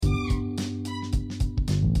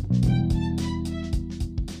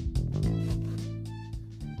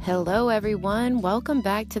Hello, everyone. Welcome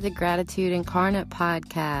back to the Gratitude Incarnate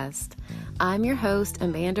podcast. I'm your host,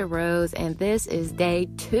 Amanda Rose, and this is day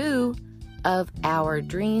 2 of our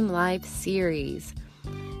Dream Life series.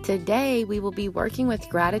 Today, we will be working with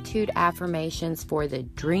gratitude affirmations for the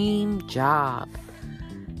dream job.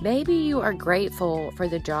 Maybe you are grateful for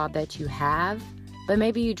the job that you have, but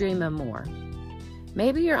maybe you dream of more.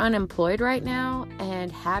 Maybe you're unemployed right now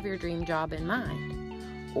and have your dream job in mind.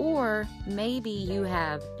 Or maybe you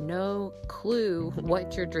have no clue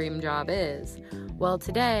what your dream job is. Well,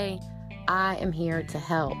 today, I am here to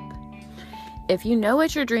help. If you know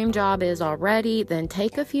what your dream job is already, then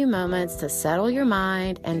take a few moments to settle your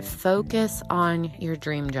mind and focus on your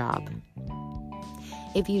dream job.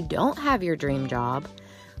 If you don't have your dream job,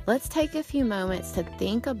 let's take a few moments to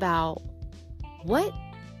think about what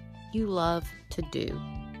you love to do.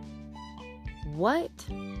 What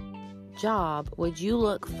job would you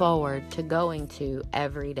look forward to going to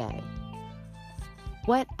every day?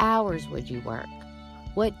 What hours would you work?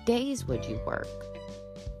 What days would you work?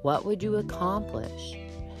 What would you accomplish?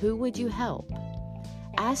 Who would you help?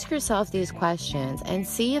 Ask yourself these questions and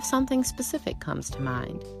see if something specific comes to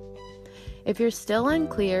mind. If you're still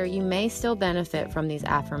unclear, you may still benefit from these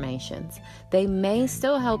affirmations. They may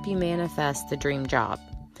still help you manifest the dream job.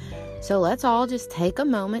 So let's all just take a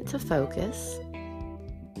moment to focus.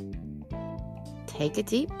 Take a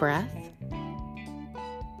deep breath.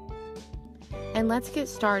 And let's get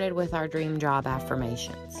started with our dream job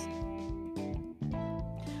affirmations.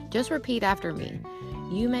 Just repeat after me.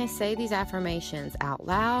 You may say these affirmations out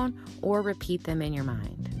loud or repeat them in your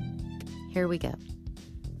mind. Here we go.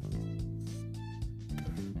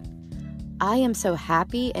 I am so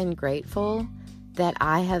happy and grateful that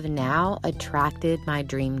I have now attracted my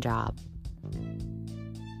dream job.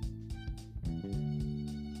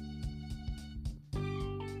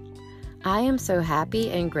 I am so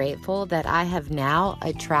happy and grateful that I have now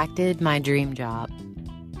attracted my dream job.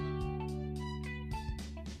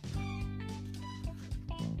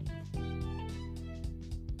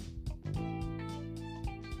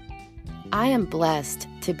 I am blessed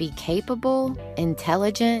to be capable,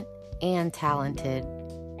 intelligent, and talented.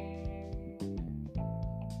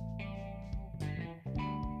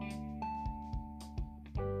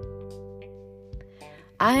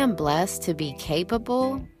 I am blessed to be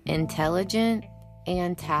capable, intelligent,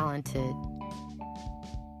 and talented.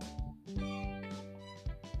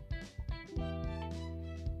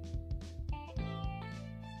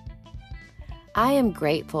 I am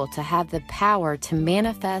grateful to have the power to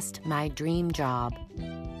manifest my dream job.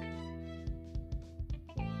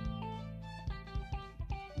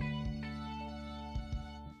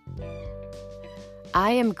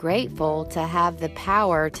 I am grateful to have the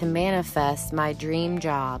power to manifest my dream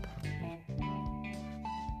job.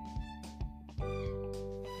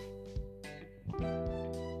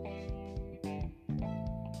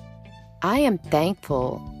 I am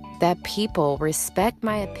thankful that people respect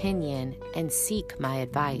my opinion and seek my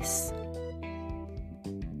advice.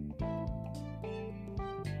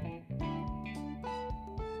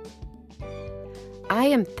 I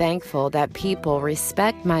am thankful that people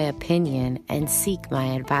respect my opinion and seek my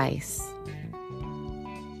advice.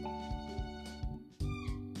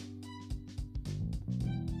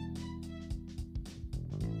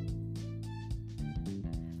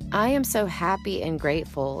 I am so happy and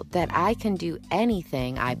grateful that I can do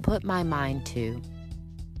anything I put my mind to.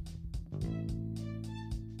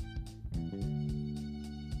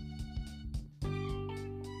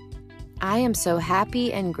 I am so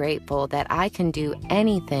happy and grateful that I can do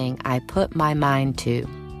anything I put my mind to.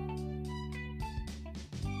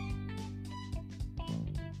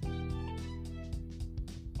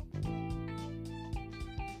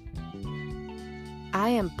 I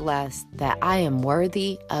am blessed that I am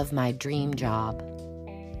worthy of my dream job.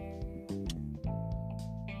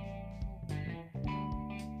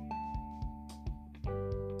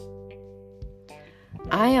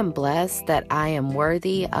 I am blessed that I am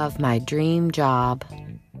worthy of my dream job.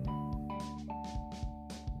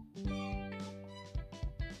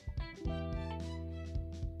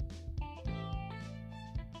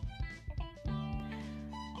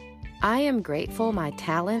 I am grateful my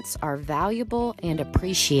talents are valuable and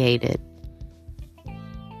appreciated.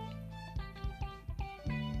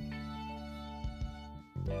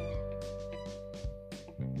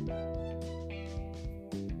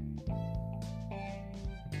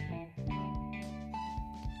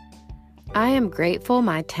 I am grateful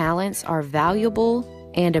my talents are valuable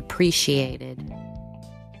and appreciated.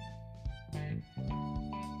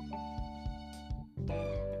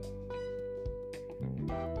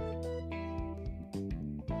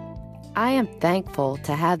 I am thankful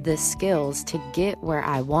to have the skills to get where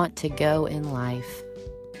I want to go in life.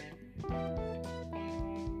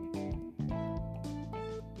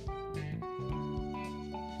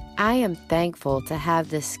 I am thankful to have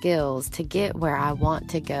the skills to get where I want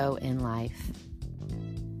to go in life.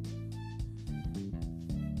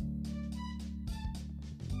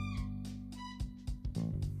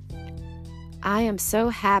 I am so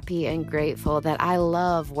happy and grateful that I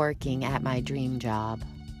love working at my dream job.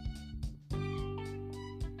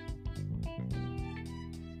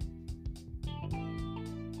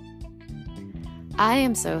 I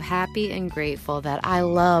am so happy and grateful that I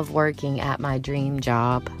love working at my dream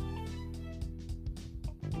job.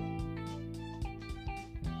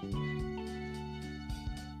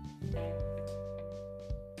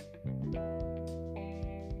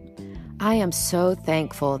 I am so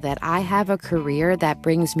thankful that I have a career that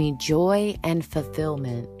brings me joy and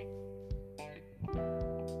fulfillment.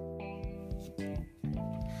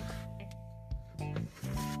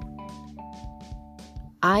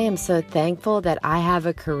 I am so thankful that I have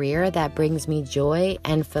a career that brings me joy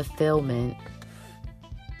and fulfillment.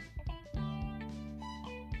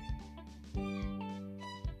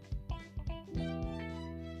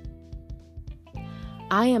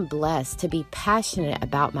 I am blessed to be passionate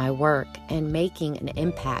about my work and making an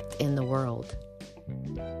impact in the world.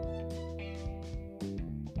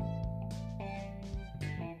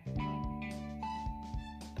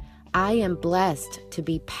 I am blessed to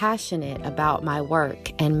be passionate about my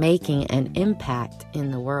work and making an impact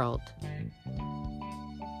in the world.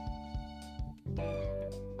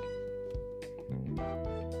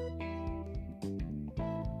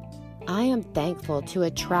 I am thankful to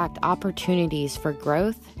attract opportunities for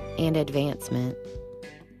growth and advancement.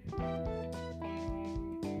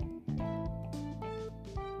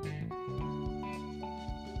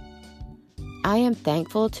 I am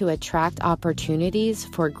thankful to attract opportunities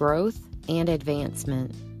for growth and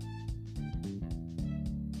advancement.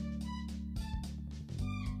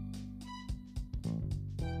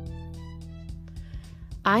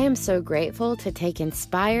 I am so grateful to take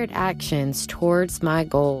inspired actions towards my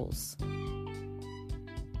goals.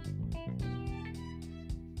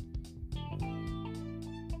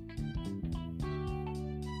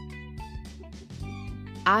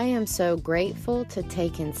 I am so grateful to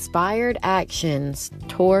take inspired actions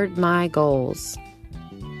toward my goals.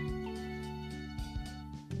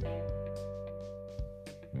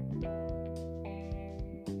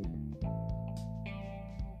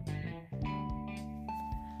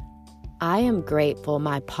 I am grateful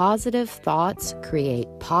my positive thoughts create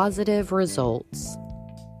positive results.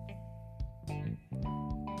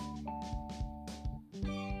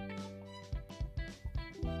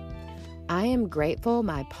 I am grateful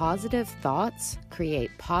my positive thoughts create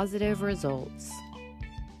positive results.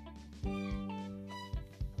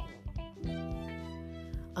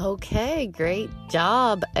 Okay, great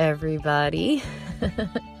job, everybody.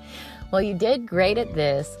 Well, you did great at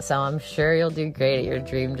this, so I'm sure you'll do great at your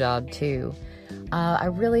dream job too. I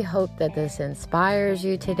really hope that this inspires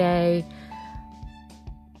you today.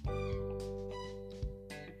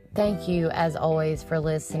 Thank you, as always, for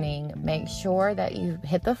listening. Make sure that you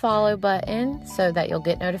hit the follow button so that you'll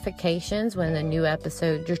get notifications when the new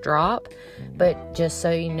episodes drop. But just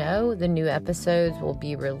so you know, the new episodes will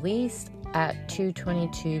be released at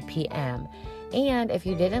 2:22 p.m. And if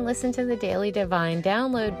you didn't listen to the Daily Divine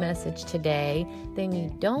Download message today, then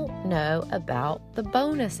you don't know about the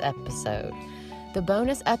bonus episode. The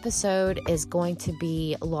bonus episode is going to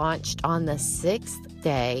be launched on the 6th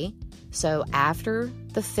day. So after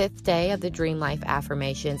the 5th day of the Dream Life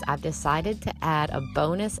Affirmations, I've decided to add a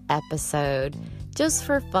bonus episode just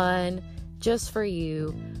for fun, just for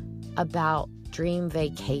you, about dream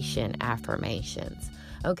vacation affirmations.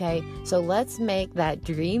 Okay, so let's make that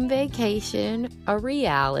dream vacation a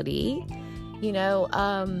reality. You know,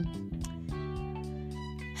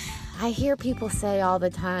 I hear people say all the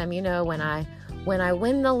time, you know, when I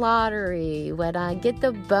win the lottery, when I get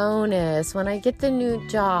the bonus, when I get the new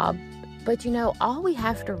job. But you know, all we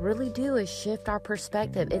have to really do is shift our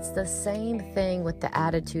perspective. It's the same thing with the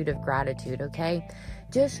attitude of gratitude, okay?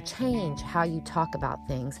 Just change how you talk about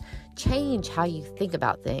things. Change how you think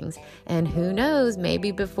about things. And who knows,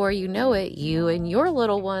 maybe before you know it, you and your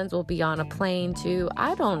little ones will be on a plane to,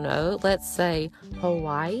 I don't know, let's say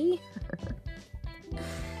Hawaii.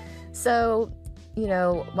 So, you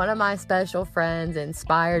know, one of my special friends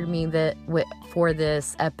inspired me for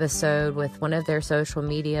this episode with one of their social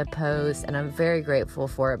media posts, and I'm very grateful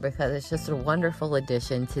for it because it's just a wonderful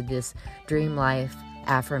addition to this Dream Life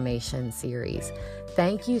affirmation series.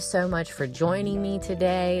 Thank you so much for joining me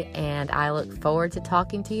today, and I look forward to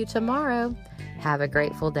talking to you tomorrow. Have a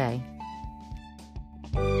grateful day.